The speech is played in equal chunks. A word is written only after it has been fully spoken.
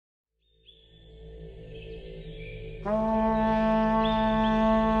Warrior,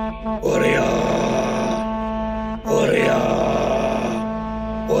 warrior,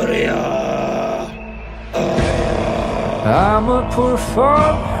 warrior. I'm a poor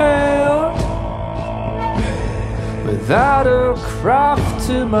farmhand without a craft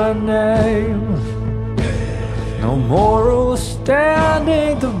to my name. No moral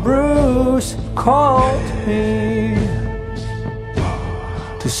standing, the bruise called me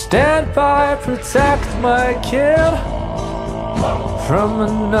to stand by, protect my kid from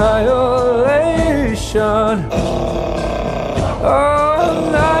annihilation.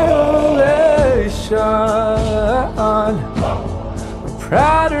 Annihilation. A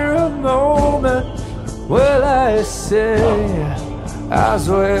prouder moment will I say as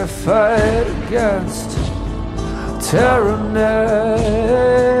we fight against tyranny.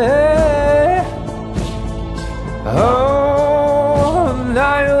 Oh,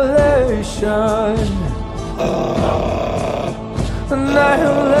 annihilation.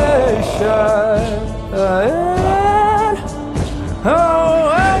 Annihilation. Oh,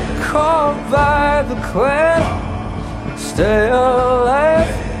 I'm called by the clan. Stay alive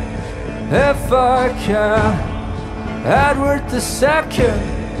if I can. Edward II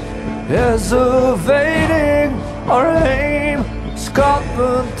is evading our aim.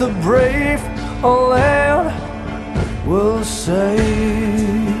 Scotland the brave, a land will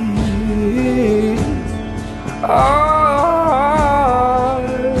save. Oh,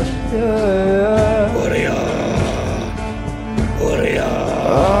 yeah. Warrior, warrior,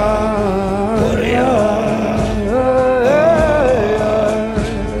 warrior.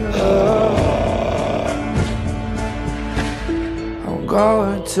 I'm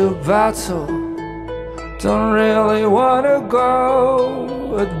going to battle. Don't really wanna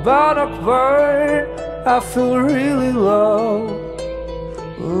go. At Bannockburn I feel really low.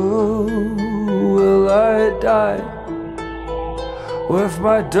 Ooh, will I die with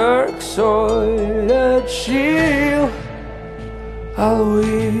my dark sword and shield? I'll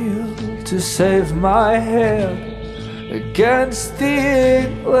wield to save my head against the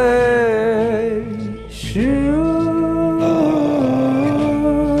English.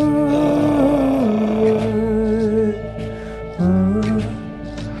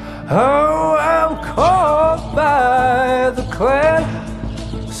 Oh, I'm caught by the clan.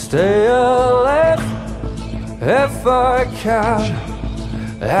 Stay alive if I can.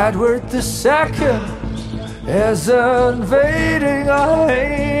 Edward II is invading our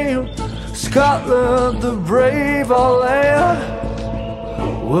aim. Scotland the brave, our land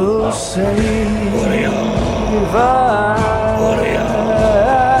will save. Warrior,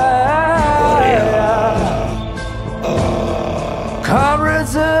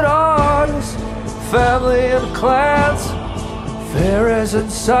 Comrades at arms, family and clans, fear is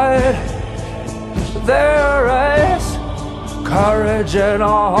inside their eyes. Courage in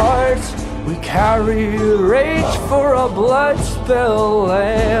our hearts, we carry rage for our blood-spilled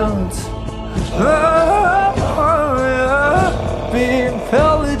lands. Being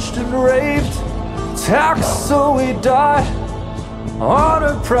pillaged and raped, taxed so we die on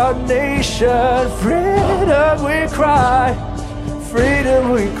a proud nation. Freedom we cry,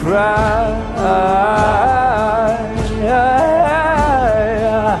 freedom we cry.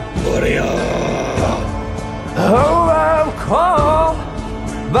 warrior. Oh, I'm called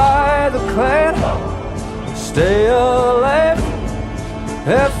by the clan. Stay alive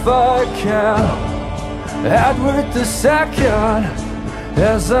if I can. Edward II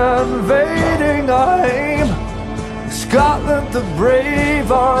is invading our aim. Scotland the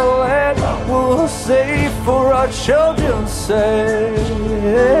brave, our land will save for our children's sake.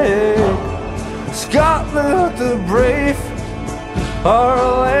 Scotland the brave,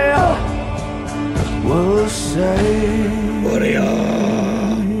 our land will save. Warrior,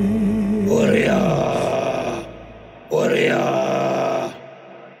 warrior.